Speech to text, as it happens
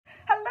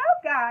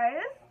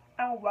guys,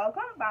 and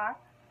welcome back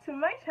to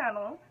my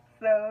channel,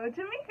 So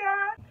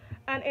Jameka.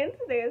 And in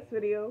today's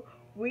video,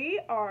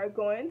 we are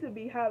going to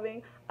be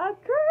having a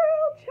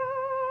girl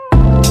chat.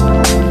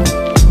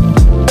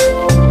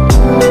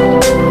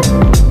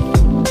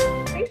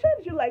 Make sure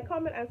that you like,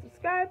 comment, and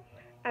subscribe,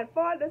 and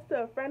forward this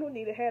to a friend who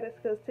needed to hear this,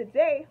 because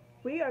today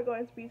we are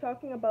going to be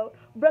talking about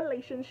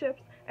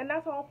relationships, and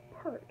that's all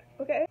part,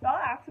 okay? Y'all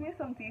asked me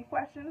some deep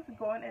questions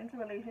going into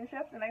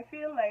relationships, and I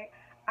feel like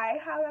I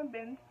haven't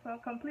been so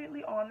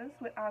completely honest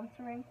with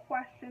answering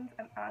questions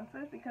and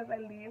answers because I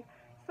leave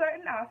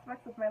certain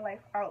aspects of my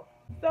life out.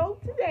 So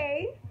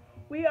today,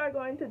 we are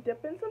going to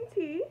dip in some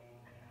tea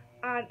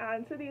and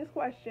answer these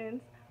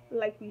questions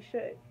like we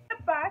should.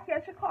 Sit back,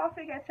 get your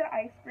coffee, get your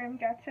ice cream,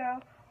 get your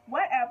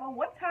whatever,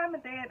 what time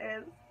of day it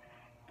is.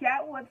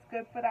 Get what's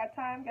good for that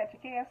time, get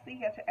your KFC,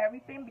 get your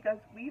everything, because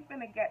we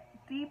finna get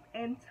deep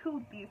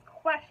into these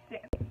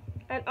questions.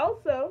 And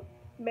also,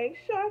 make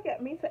sure I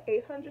get me to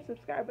 800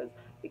 subscribers,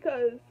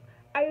 because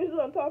I usually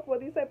don't talk about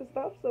these type of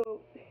stuff,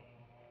 so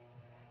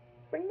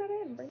bring that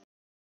in.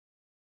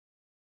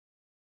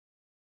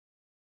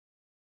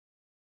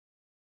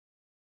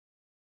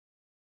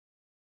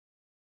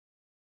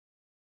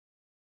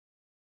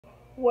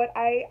 What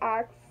I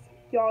asked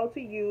y'all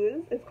to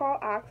use is called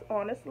Ask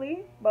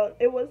Honestly, but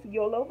it was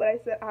YOLO, but I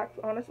said Ask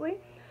Honestly.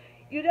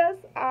 You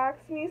just ask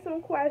me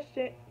some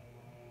questions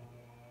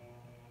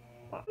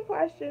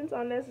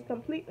on this. Is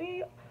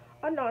completely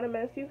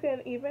anonymous. You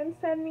can even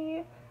send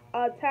me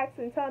a text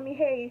and tell me,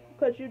 hey,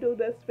 could you do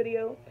this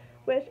video,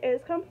 which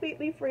is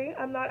completely free.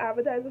 I'm not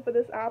advertising for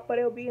this app, but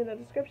it'll be in the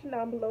description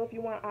down below if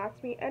you want to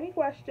ask me any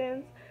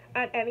questions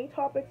and any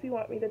topics you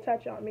want me to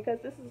touch on, because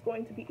this is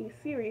going to be a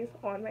series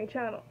on my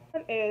channel.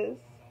 One is,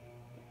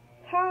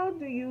 how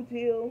do you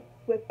deal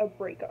with a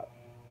breakup?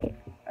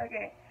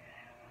 Okay,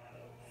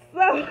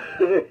 so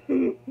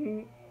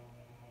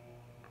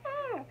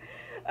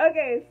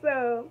okay,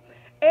 so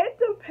it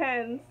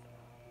depends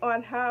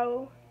on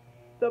how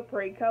the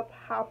breakup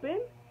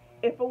happened.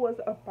 If it was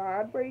a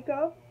bad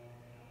breakup,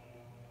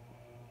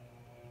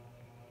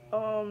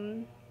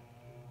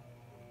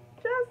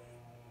 just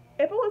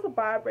if it was a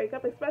bad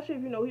breakup, especially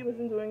if you know he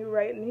wasn't doing you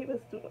right and he was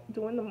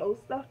doing the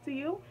most stuff to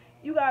you,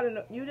 you gotta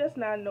know, you just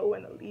not know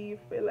when to leave.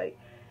 But like,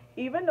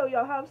 even though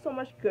y'all have so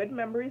much good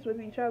memories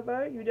with each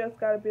other, you just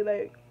gotta be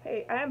like,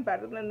 hey, I am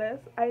better than this.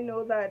 I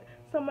know that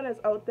someone is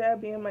out there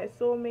being my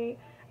soulmate,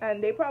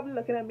 and they probably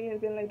looking at me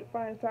and being like, the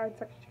fine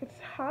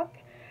talk,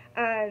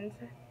 and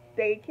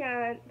they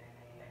can't.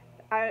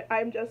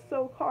 I'm just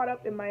so caught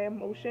up in my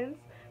emotions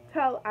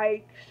till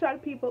I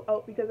shut people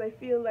out, because I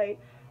feel like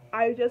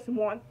I just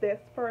want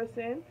this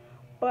person.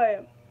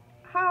 But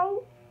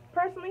how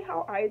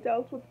I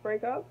dealt with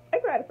breakup, I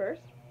cried at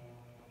first.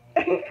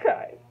 I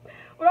cried.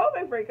 With all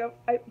my breakups,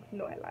 I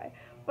lie.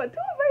 But two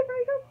of my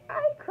breakups,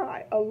 I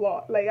cried a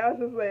lot. Like, I was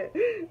just like,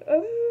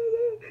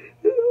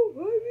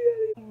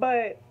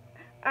 but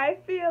I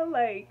feel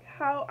like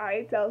how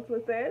I dealt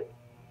with it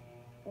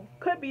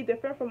could be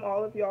different from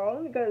all of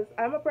y'all, because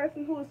I'm a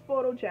person who is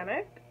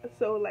photogenic.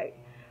 So like,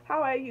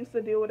 how I used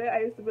to deal with it, I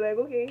used to be like,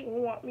 okay, you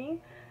want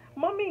me?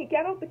 Mommy,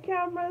 get out the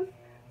cameras.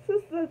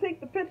 Sister, take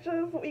the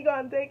pictures. We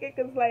gonna take it,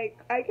 because like,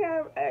 I'm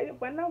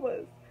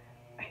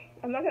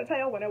not gonna tell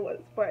y'all when it was,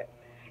 but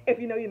if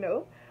you know, you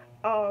know.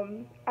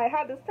 I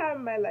had this time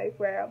in my life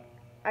where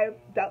I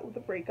dealt with a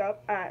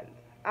breakup, and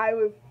I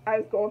was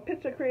going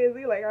picture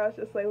crazy. Like, I was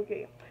just like,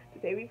 okay,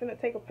 today we finna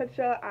take a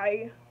picture.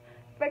 I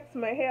fixed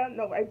my hair.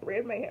 No, I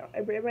braid my hair.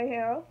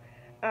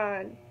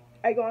 And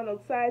I gone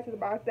outside to the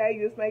back there,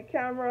 used my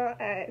camera,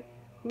 and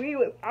we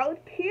was out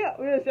here.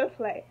 We was just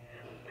like,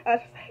 I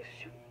was just like,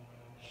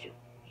 shoot.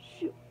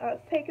 I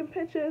was taking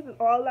pictures and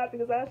all that,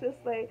 because I was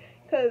just like,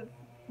 because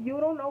you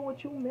don't know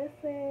what you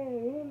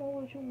missing.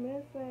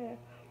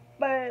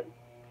 But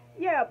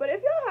yeah, but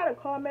if y'all had a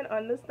common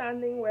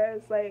understanding where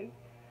it's like,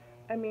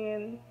 I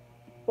mean,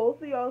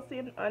 both of y'all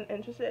seem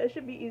uninterested, it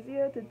should be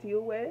easier to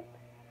deal with.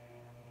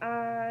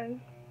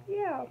 And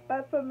yeah,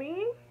 but for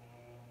me,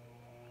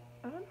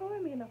 I don't know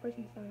what me and that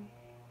person's done.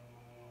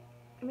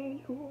 I mean,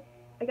 we cool.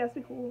 I guess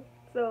we cool.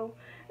 So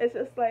it's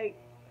just like,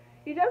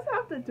 you just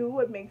have to do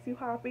what makes you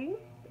happy.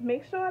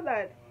 Make sure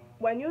that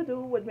when you do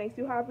what makes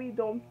you happy,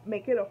 don't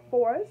make it a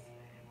force.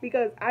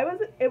 Because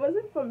it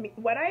wasn't for me.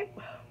 When I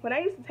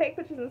used to take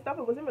pictures and stuff,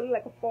 it wasn't really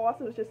like a force.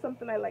 It was just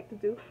something I like to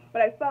do.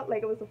 But I felt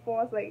like it was a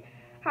force. Like,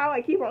 how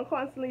I keep on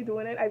constantly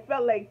doing it, I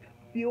felt like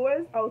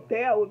viewers out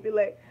there would be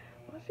like,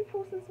 why's she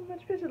posting so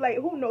much pictures? Like,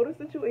 who know the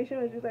situation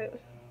and just like,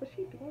 what's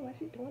she doing? Why's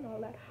she doing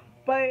all that?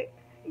 But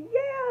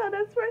yeah,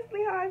 that's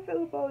personally how I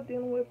feel about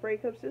dealing with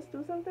breakups. Just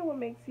do something what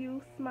makes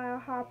you smile,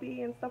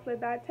 happy, and stuff like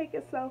that. Take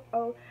yourself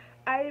out.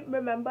 I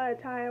remember a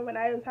time when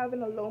I was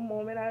having a low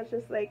moment. I was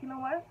just like, you know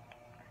what?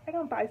 I'm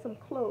gonna buy some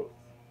clothes.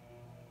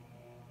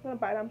 I'm gonna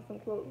buy them some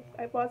clothes.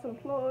 I bought some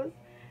clothes,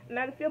 and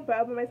I didn't feel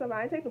bad about myself.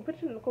 I didn't take the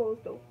pictures in the clothes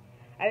though.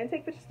 I didn't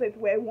take pictures like the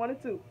way I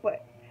wanted to,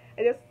 but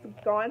I just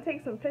go and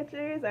take some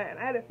pictures, and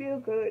I had to feel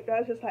good. I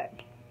was just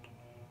like,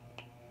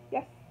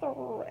 yes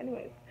sir.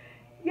 Anyways,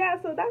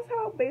 yeah, so that's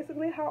how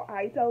basically how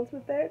I dealt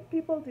with it.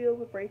 People deal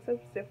with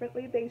breakups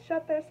differently. They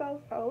shut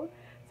themselves out.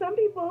 Some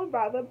people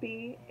rather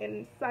be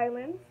in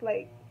silence,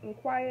 like in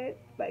quiet,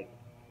 like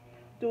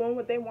doing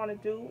what they want to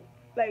do.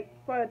 Like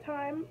for a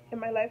time in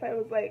my life, I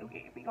was like,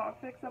 okay, we gonna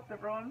fix up the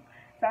room.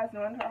 So I was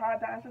doing her hard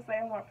times, just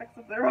saying, I want to fix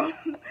up the room,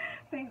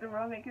 paint the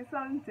room, make it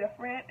sound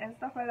different and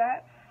stuff like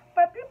that.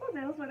 But people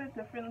deals with it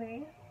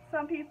differently.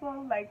 Some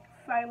people like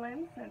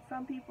silence, and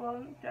some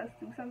people just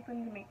do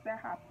something to make them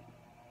happy.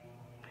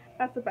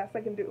 That's the best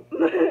I can do.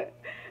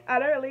 I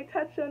don't really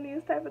touch on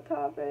these type of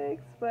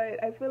topics,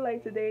 but I feel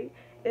like today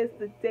is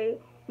the day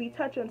we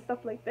touch on stuff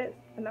like this,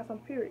 and that's on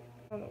period.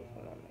 I don't know what's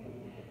going on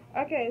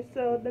there. Okay,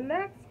 so the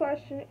next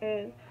question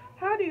is,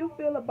 how do you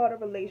feel about a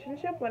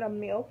relationship when a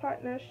male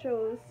partner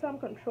shows some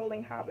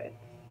controlling habits?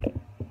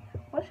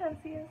 What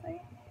Shamsia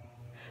say?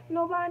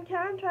 No one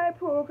can try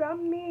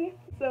program me.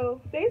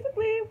 So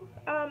basically,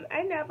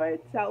 I never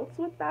dealt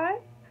with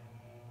that.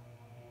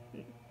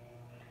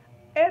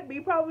 It'd be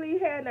probably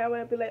here and I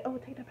would be like, oh,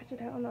 take the picture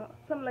down or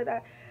something like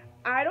that.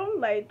 I don't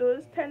like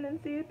those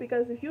tendencies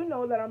because if you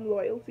know that I'm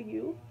loyal to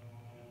you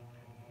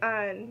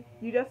and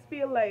you just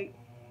feel like,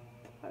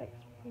 how do I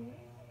explain this?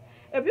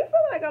 If you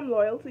feel like I'm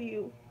loyal to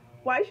you,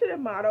 why should it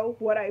matter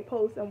what I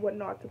post and what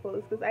not to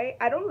post? Because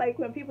I don't like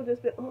when people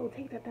just be, oh,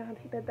 take that down,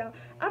 take that down.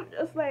 I'm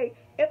just like,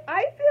 if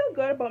I feel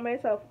good about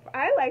myself, if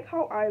I like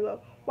how I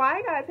look, why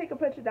I gotta take a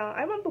picture down?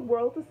 I want the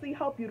world to see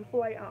how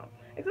beautiful I am.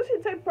 Especially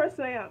the type of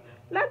person I am.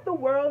 Let the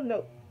world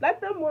know.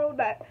 Let them know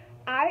that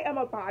I am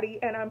a body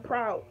and I'm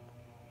proud.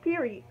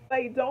 Period.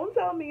 Like, don't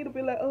tell me to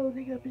be like, oh,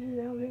 take a picture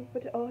down, take a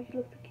picture, oh, you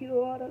look so cute,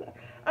 all that.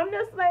 I'm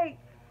just like,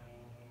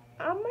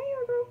 am I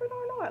your girlfriend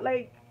or not?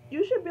 Like,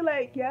 you should be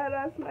like, yeah,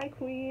 that's my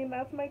queen,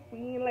 that's my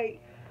queen.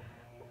 Like,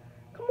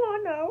 come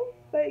on now.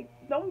 Like,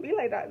 don't be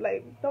like that.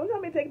 Like, don't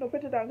tell me to take no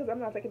picture down because I'm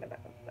not taking it down.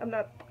 I'm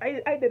not.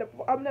 I did it.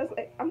 I'm just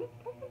like, I'm not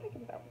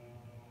taking it down.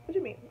 What do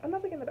you mean? I'm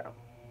not taking it down.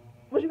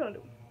 What you gonna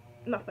do?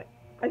 Nothing.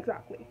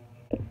 Exactly.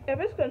 If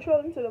it's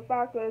controlling to the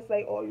fact that it's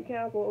like, oh, you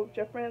can't go with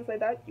your friends like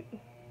that,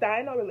 that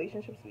ain't no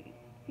relationship, sweetie.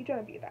 He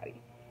trying to be a daddy.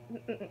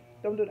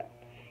 Don't do that.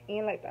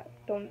 Ain't like that.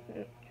 Don't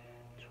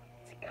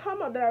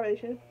come out of that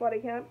relationship before they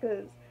can,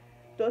 because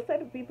those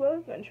type of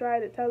people gonna try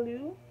to tell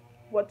you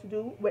what to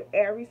do with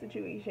every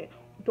situation.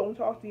 Don't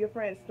talk to your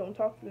friends. Don't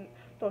talk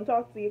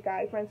to your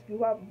guy friends. If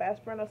you have a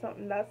best friend or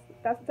something, that's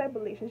the type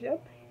of relationship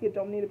you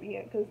don't need to be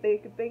in, because they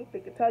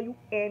could tell you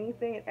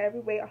anything in every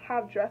way, or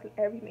have dress and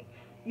everything.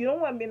 You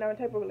don't want to be in that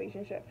type of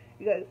relationship,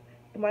 because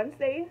once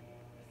they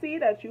see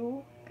that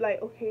you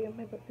like, okay,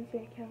 my boyfriend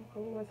say I can't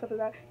go and stuff like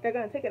that, they're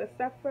gonna take it a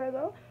step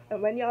further.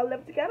 And when y'all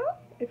live together,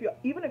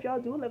 even if y'all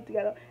do live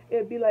together,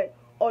 it'd be like,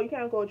 oh, you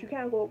can't go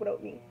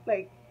without me.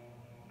 Like,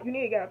 you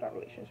need to get out of that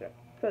relationship.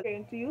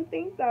 Okay, do you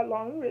think that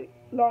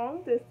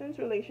long distance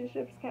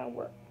relationships can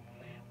work?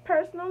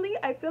 Personally,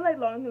 I feel like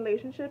long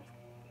distance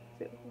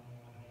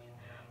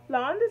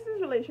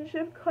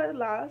relationship could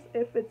last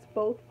if it's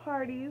both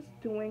parties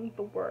doing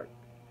the work.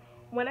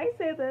 When I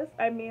say this,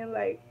 I mean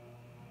like,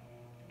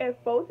 if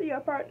both of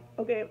your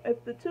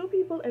if the two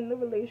people in the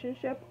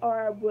relationship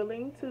are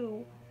willing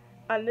to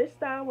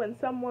understand when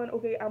someone,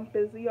 okay, I'm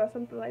busy or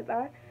something like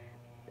that,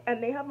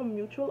 and they have a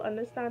mutual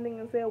understanding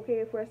and say, okay,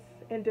 if we're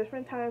in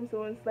different time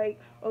zones, like,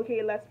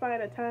 okay, let's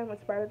find a time when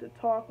it's better to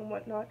talk and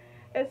whatnot,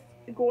 it's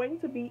going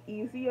to be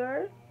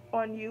easier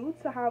on you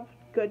to have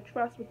good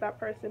trust with that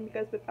person,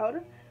 because without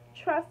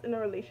trust in a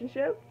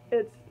relationship,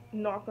 it's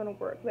not going to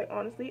work. Like,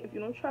 honestly, if you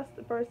don't trust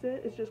the person,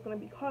 it's just going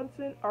to be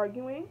constant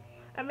arguing.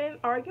 I mean,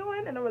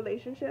 arguing in a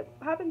relationship,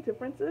 having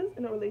differences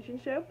in a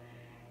relationship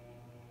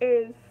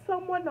is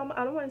somewhat normal.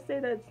 I don't want to say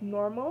that it's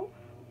normal,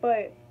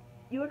 but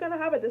you're gonna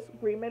have a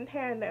disagreement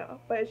here and there,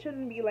 but it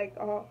shouldn't be like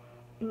a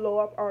blow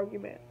up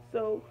argument.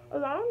 So a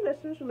long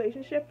distance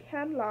relationship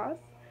can last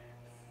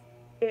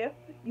if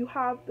you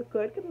have the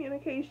good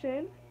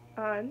communication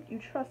and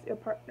you trust your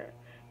partner.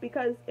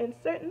 Because in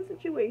certain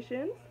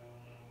situations,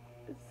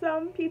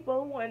 some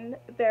people, when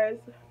there's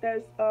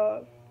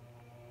a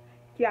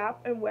gap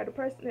in where the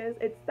person is,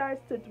 it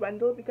starts to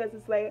dwindle, because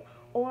it's like,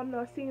 oh, I'm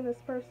not seeing this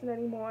person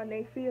anymore, and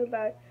they feel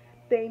that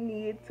they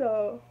need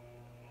to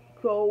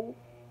go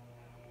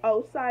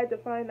outside to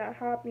find that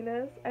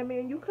happiness. I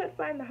mean, you could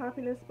find the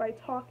happiness by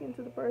talking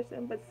to the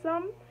person, but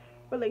some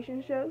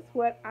relationships,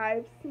 what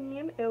I've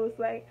seen, it was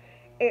like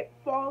it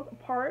falls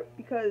apart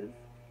because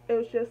it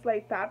was just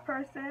like that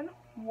person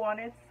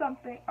wanted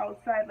something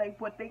outside, like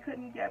what they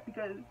couldn't get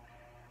because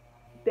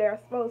their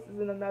spouse is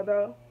in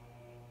another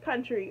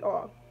country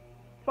or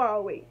far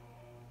away.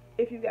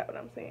 If you get what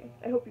I'm saying.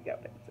 I hope you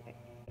get what I'm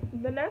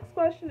saying. The next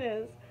question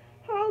is,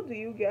 how do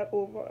you get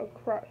over a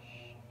crush?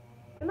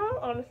 In all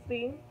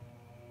honesty,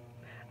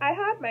 I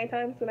had my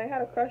times when I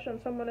had a crush on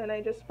someone and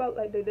I just felt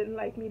like they didn't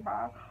like me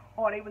back,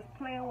 or they was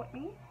playing with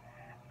me.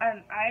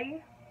 And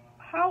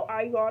how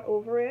I got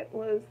over it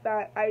was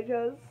that I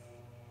just,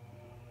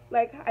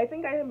 like, I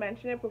think I had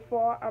mentioned it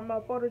before, I'm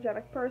a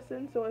photogenic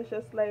person, so it's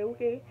just like,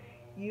 okay,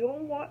 you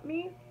don't want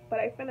me, but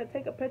I finna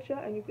take a picture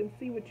and you can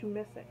see what you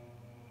missing.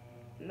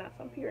 And that's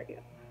on period.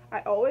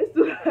 I always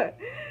do that.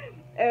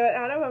 And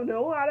I don't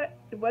know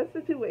what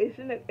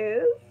situation it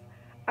is.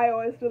 I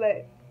always do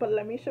that. But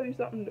let me show you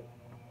something.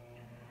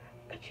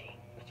 Ka-ching,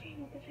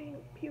 ka-ching, ka-ching,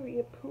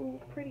 period, poo,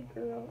 pretty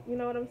girl. You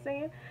know what I'm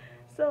saying?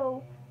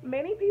 So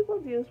many people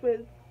deals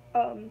with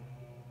um,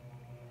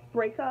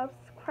 breakups,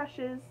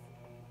 crushes,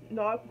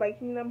 not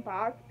liking them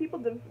back. People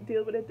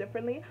deal with it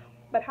differently.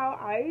 But how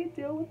I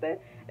deal with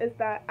it is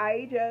that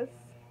I just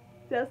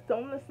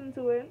don't listen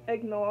to it,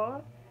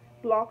 ignore,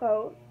 block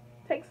out,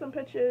 take some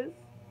pictures,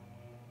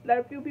 let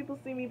a few people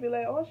see me, be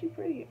like, oh, she's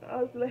pretty. I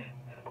was like,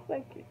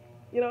 thank you,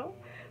 you know.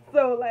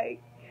 So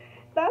like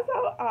that's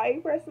how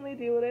I personally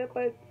deal with it.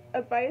 But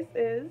advice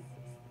is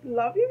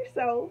love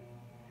yourself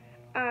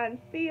and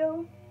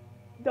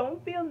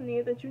don't feel the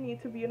need that you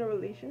need to be in a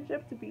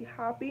relationship to be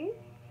happy.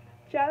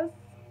 Just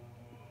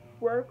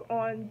work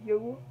on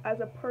you as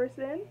a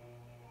person,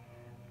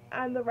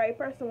 and the right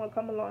person will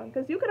come along.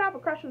 Because you could have a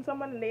crush on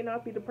someone and they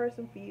not be the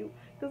person for you.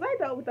 Because I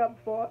dealt with that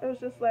before. It was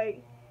just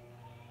like,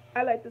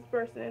 I like this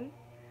person,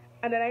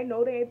 and then I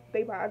know they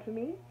bad for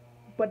me,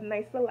 but then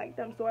I still like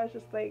them. So I was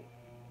just like,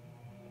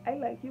 I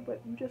like you,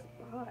 but you just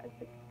bad.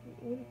 Like,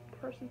 you're the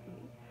person for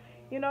me,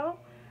 you know.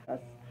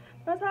 That's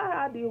that's how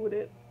I deal with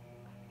it.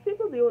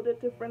 People deal with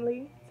it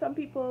differently. Some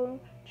people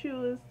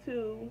choose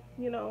to,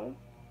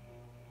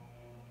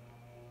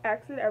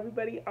 exit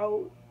everybody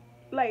out.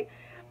 Like,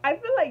 I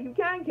feel like you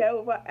can't get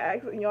over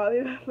ex and y'all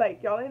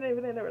ain't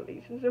even in a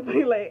relationship.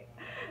 Like,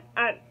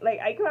 and like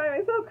I cried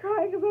myself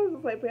crying because I was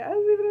just like, I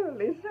was even in a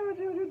relationship with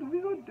you. To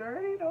be so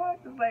dirty, dog.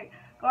 It's like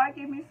God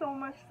gave me so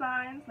much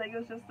signs. Like it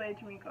was just like,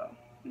 Jameka,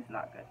 he's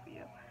not good for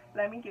you.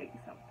 Let me give you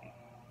something.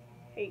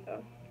 Here you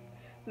go.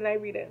 And I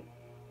read it.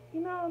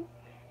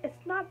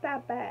 It's not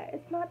that bad.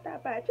 It's not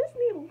that bad. Just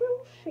need a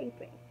little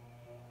shaping.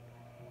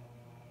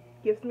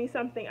 Gives me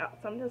something else.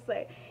 I'm just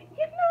like,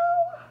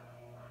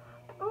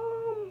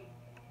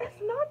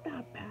 it's not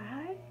that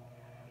bad.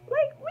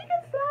 Like, we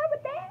can slide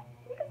with that.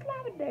 We can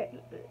slide with that.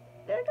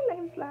 They can let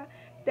him slide.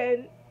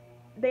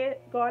 Then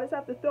God is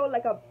have to throw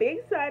like a big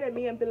side at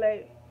me and be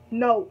like,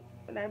 no.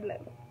 And I'm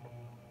like,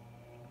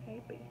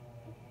 baby.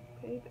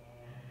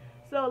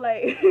 So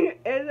like,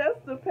 it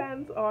just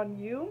depends on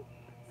you.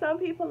 Some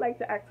people like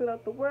to exit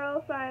out the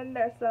world, find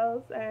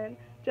themselves, and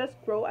just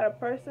grow as a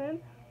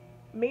person.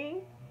 Me,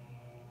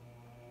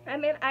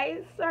 and then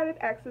I started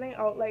exiting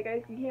out. Like,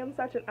 I became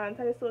such an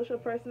antisocial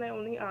person. I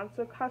only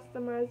answer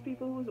customers,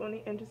 people who's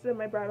only interested in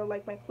my brand, or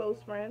like my close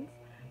friends.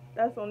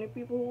 That's the only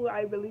people who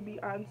I really be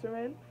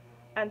answering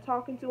and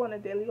talking to on a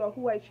daily, or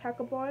who I check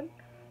upon.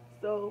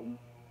 So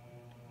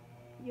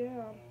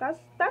yeah, that's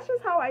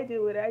just how I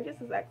deal with it. I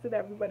just exit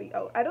everybody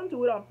out. I don't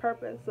do it on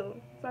purpose. So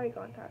sorry,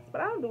 contacts,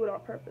 but I don't do it on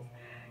purpose.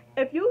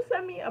 If you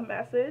send me a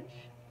message,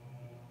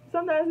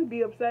 sometimes I'd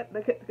be upset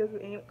because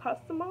it ain't a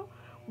customer,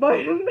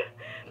 but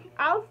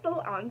I'll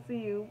still answer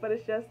you. But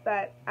it's just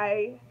that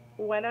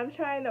when I'm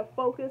trying to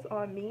focus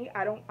on me,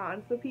 I don't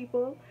answer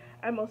people.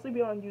 I mostly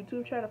be on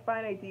YouTube trying to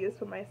find ideas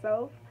for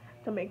myself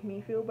to make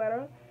me feel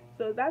better.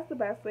 So that's the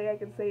best way I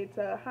can say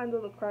to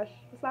handle the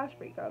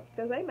crush/breakup.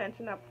 Because I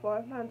mentioned that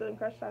before, handling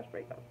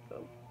crush/breakup.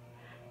 So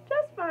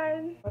just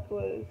fine. What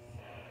was,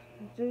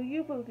 do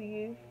you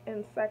believe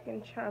in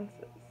second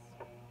chances?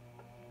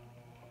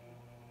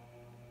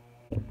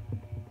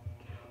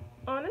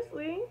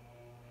 Honestly,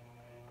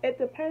 it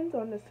depends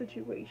on the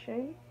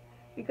situation,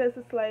 because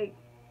it's like,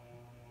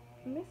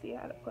 let me see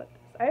how to put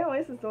this. I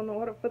always just don't know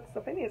how to put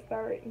stuff. I need to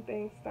start writing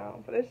things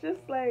down. But it's just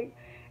like,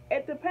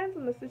 it depends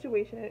on the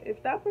situation.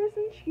 If that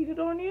person cheated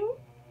on you,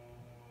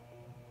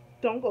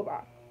 don't go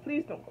back.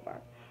 Please don't go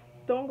back.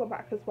 Don't go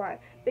back. Because why?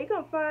 They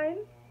can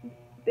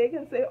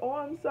say, oh,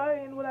 I'm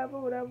sorry, and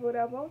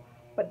whatever.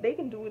 But they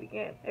can do it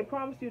again. I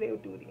promise you they will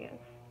do it again.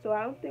 So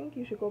I don't think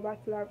you should go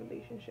back to that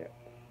relationship.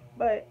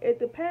 But it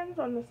depends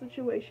on the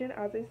situation,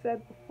 as I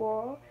said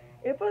before.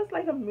 If it's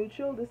like a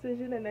mutual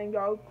decision and then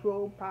y'all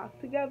grow back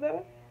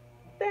together,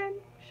 then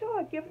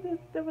sure, give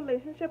the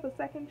relationship a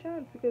second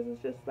chance. Because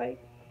it's just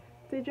like,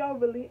 did y'all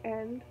really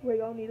end where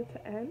y'all needed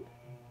to end?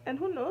 And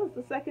who knows,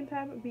 the second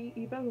time it'd be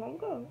even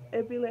longer.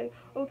 It'd be like,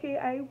 okay,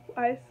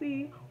 I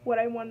see what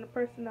I want in the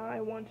person, now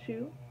I want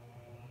you.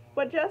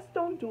 But just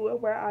don't do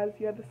it whereas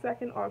you're the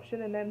second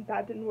option and then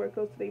that didn't work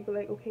out, so they'd be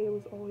like, okay, it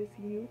was always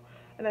you.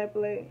 And I'd be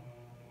like,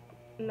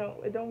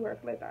 no, it don't work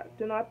like that.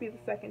 Do not be the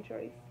second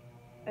choice.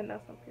 And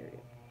that's on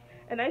period.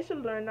 And I should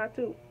learn that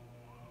too.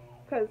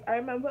 Because I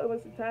remember it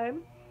was a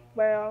time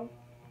where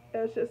it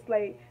was just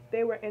like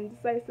they were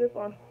indecisive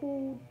on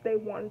who they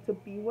wanted to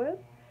be with.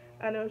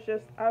 And I was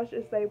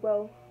just like,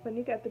 well, when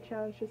you get the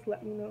chance, just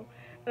let me know.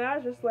 And I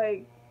was just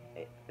like,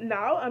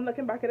 now I'm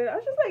looking back at it, I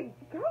was just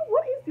like, girl,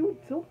 what is you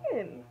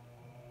doing?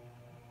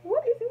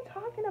 What is you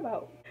talking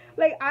about?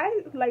 Like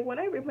when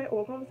I read my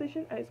old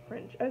conversation, I just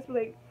cringe. I was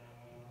like,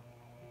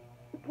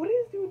 what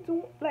is you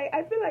doing? Like,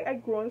 I feel like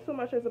I've grown so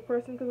much as a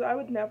person, because I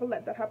would never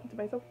let that happen to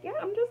myself. Yeah,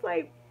 I'm just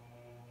like,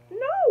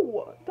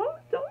 no,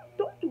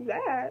 don't do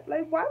that.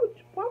 Like, what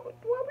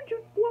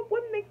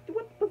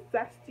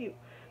possessed you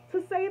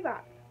to say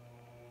that?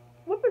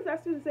 What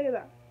possessed you to say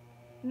that?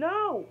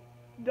 No,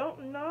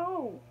 don't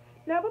know.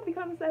 Never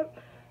becomes that.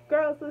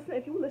 Girls, listen,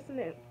 if you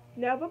listening,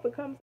 never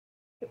becomes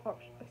an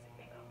option.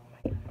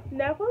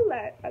 Never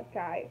let a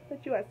guy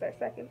put you as their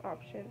second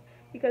option,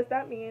 because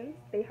that means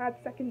they had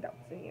second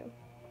doubts in you.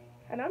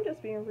 And I'm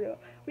just being real.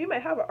 We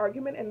might have an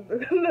argument in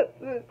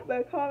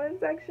the comment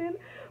section,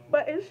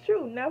 but it's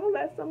true. Never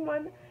let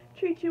someone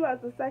treat you as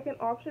the second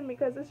option,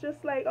 because it's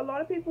just like a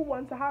lot of people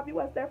want to have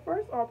you as their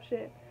first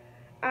option,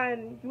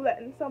 and you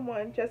letting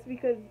someone, just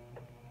because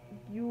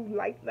you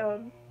like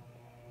them,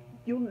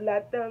 you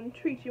let them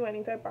treat you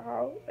any type of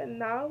how. And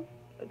now,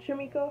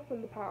 Jameka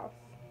from the past,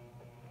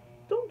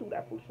 don't do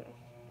that foolishness.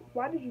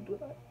 Why did you do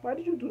that? Why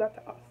did you do that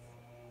to us?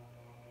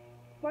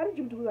 Why did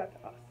you do that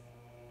to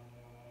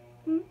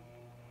us?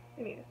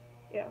 Anyway,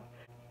 yeah.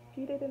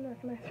 You didn't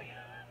recognize me.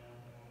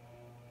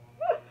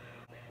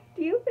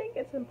 Do you think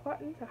it's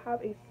important to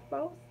have a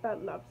spouse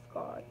that loves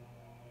God?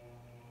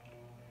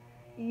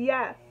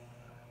 Yes.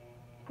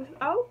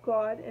 Without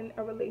God in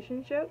a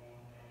relationship,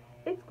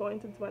 it's going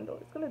to dwindle.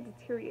 It's going to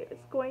deteriorate.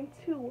 It's going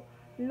to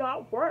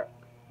not work.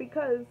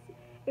 Because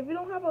if you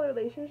don't have a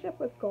relationship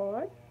with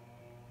God,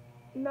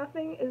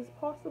 nothing is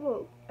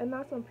possible. And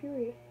that's on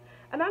period.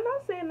 And I'm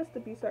not saying this to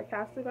be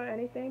sarcastic or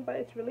anything, but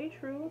it's really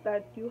true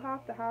that you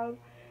have to have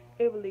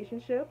a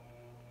relationship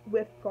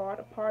with God,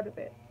 a part of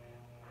it.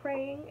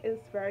 Praying is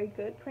very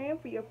good. Praying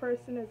for your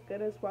person is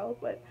good as well,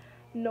 but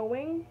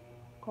knowing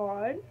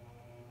God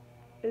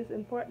is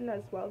important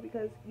as well,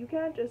 because you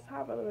can't just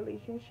have a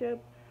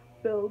relationship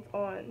built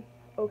on,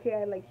 okay,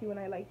 I like you and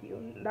I like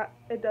you. That,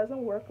 it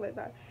doesn't work like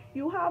that.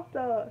 You have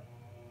to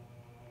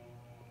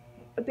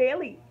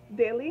daily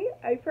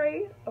I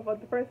pray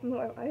about the person who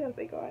I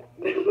say, God,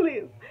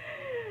 please,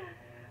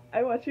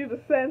 I want you to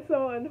send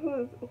someone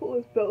who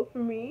is built for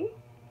me.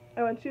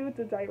 I want you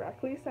to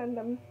directly send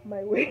them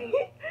my way.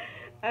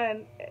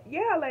 And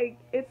yeah, like,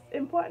 it's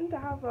important to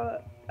have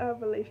a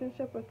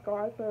relationship with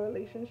God for a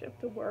relationship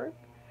to work,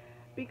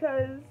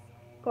 because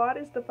God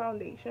is the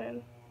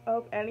foundation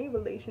of any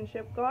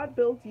relationship. God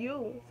built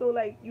you, so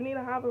like, you need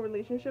to have a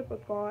relationship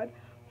with God,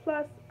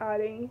 plus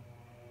adding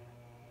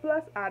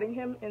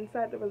him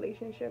inside the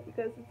relationship,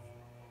 because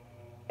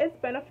it's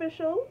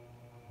beneficial,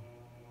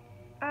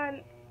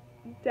 and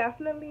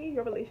definitely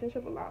your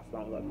relationship will last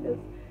longer. Because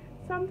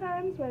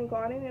sometimes when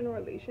God is in a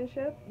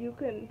relationship, you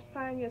can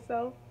find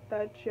yourself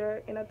that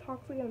you're in a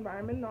toxic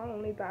environment. Not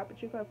only that,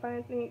 but you can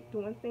find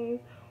doing things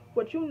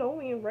what you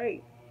know ain't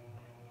right,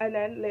 and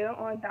then later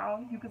on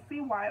down you can see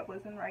why it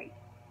wasn't right.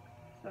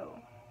 So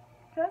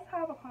just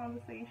have a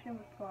conversation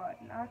with God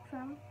and ask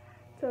him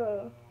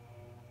to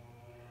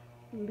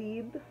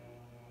lead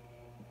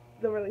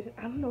the relationship.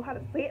 I don't know how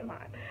to say it,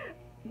 man.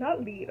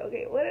 Not lead,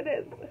 okay, what it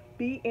is,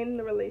 be in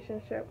the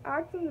relationship.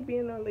 Ask him to be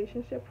in the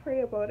relationship,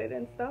 pray about it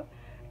and stuff,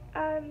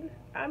 and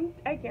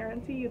I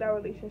guarantee you that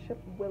relationship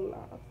will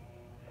last.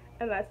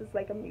 Unless it's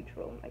like a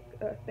mutual, like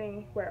a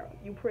thing where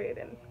you prayed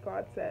and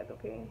God said,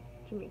 okay,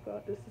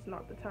 Jameka, this is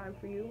not the time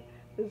for you.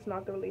 This is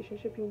not the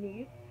relationship you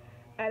need.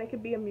 And it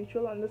could be a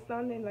mutual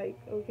understanding, like,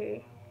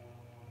 okay,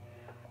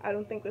 I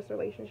don't think this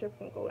relationship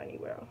can go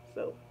anywhere.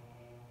 So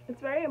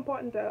it's very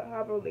important to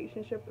have a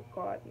relationship with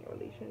God in your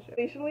relationship.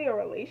 Basically, a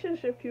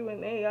relationship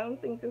Q&A. I don't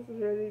think this is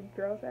really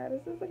girl chat.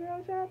 Is this a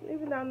girl chat?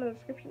 Leave it down in the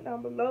description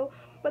down below.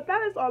 But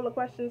that is all the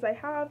questions I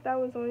have. That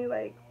was only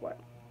like, what,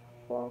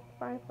 5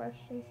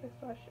 questions, 6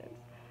 questions.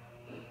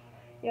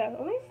 Yeah,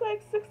 only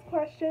like 6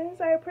 questions.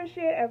 I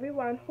appreciate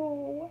everyone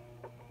who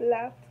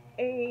left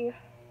a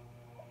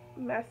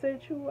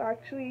message, who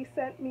actually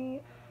sent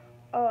me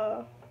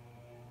how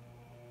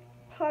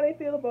they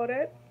feel about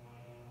it.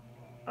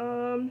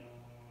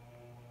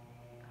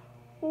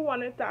 Who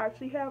wanted to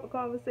actually have a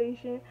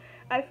conversation.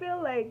 I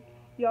feel like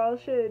y'all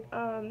should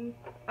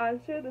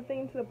answer the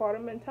thing to the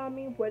bottom and tell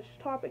me which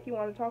topic you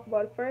want to talk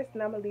about first,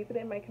 and I'm gonna leave it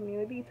in my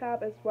community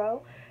tab as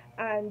well,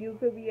 and you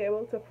could be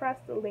able to press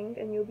the link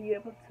and you'll be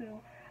able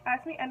to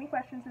ask me any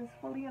questions. It's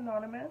fully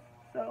anonymous,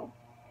 so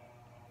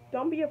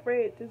don't be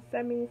afraid to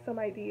send me some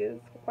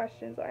ideas for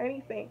questions or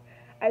anything.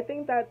 I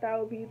think that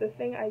would be the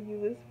thing I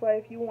use for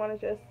if you want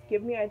to just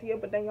give me idea,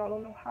 but then y'all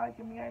don't know how to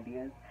give me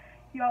ideas.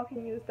 Y'all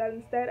can use that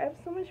instead. I have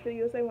so much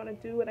videos I want to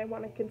do, and I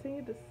want to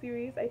continue the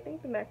series. I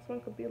think the next one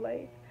could be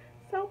like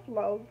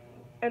self-love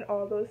and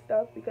all those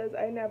stuff, because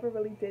I never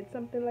really did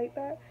something like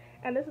that.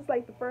 And this is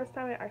like the first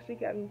time I actually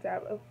got in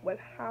depth of what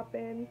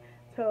happened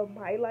to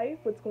my life,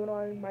 what's going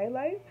on in my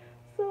life.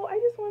 So I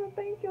just want to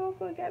thank y'all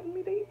for getting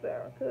me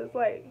there, because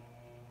like,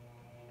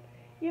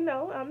 you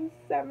know, I'm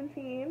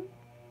 17.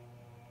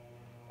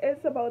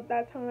 It's about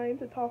that time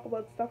to talk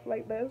about stuff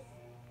like this.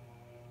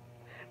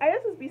 I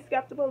guess just be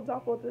skeptical to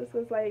talk about this,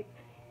 because like,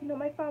 you know,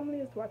 my family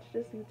has watched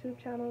this YouTube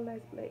channel, and I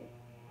was like,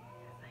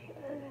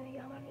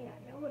 y'all don't need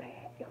to know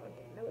that. Y'all don't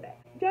need to know that.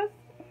 Just,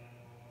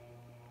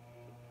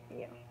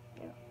 yeah.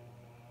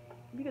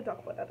 We could talk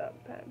about that other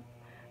time.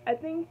 I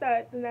think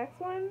that the next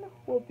one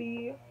will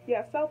be,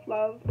 yeah,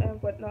 self-love and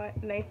whatnot,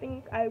 and I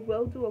think I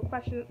will do a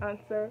question and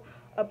answer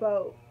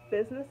about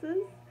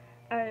businesses,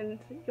 and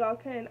y'all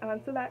can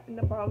answer that in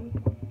the bottom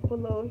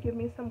below. Give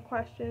me some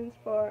questions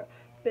for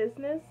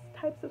business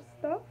types of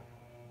stuff.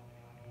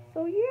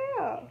 So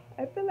yeah,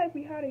 I feel like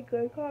we had a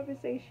good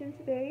conversation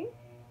today.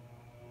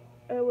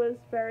 It was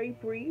very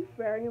brief,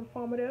 very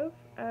informative,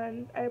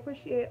 and I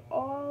appreciate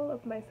all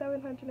of my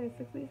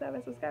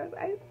 767 subscribers.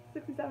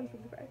 67,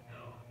 65.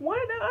 One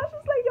of them, I was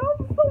just like,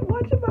 y'all still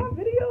watching my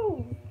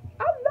videos.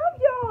 I love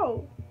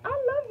y'all. I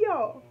love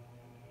y'all.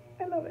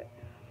 I love it.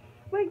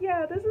 But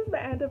yeah, this is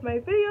the end of my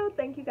video.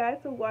 Thank you guys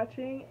for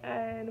watching,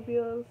 and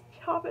we'll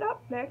chop it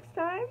up next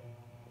time.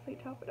 Say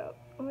chop it up.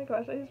 Oh my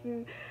gosh, I just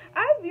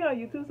be on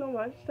YouTube so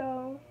much,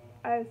 so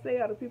I say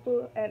other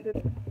people and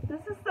this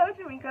is so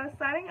Jameka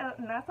signing out,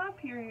 and that's our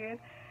period.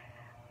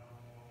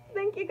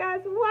 Thank you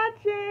guys for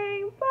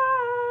watching.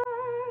 Bye.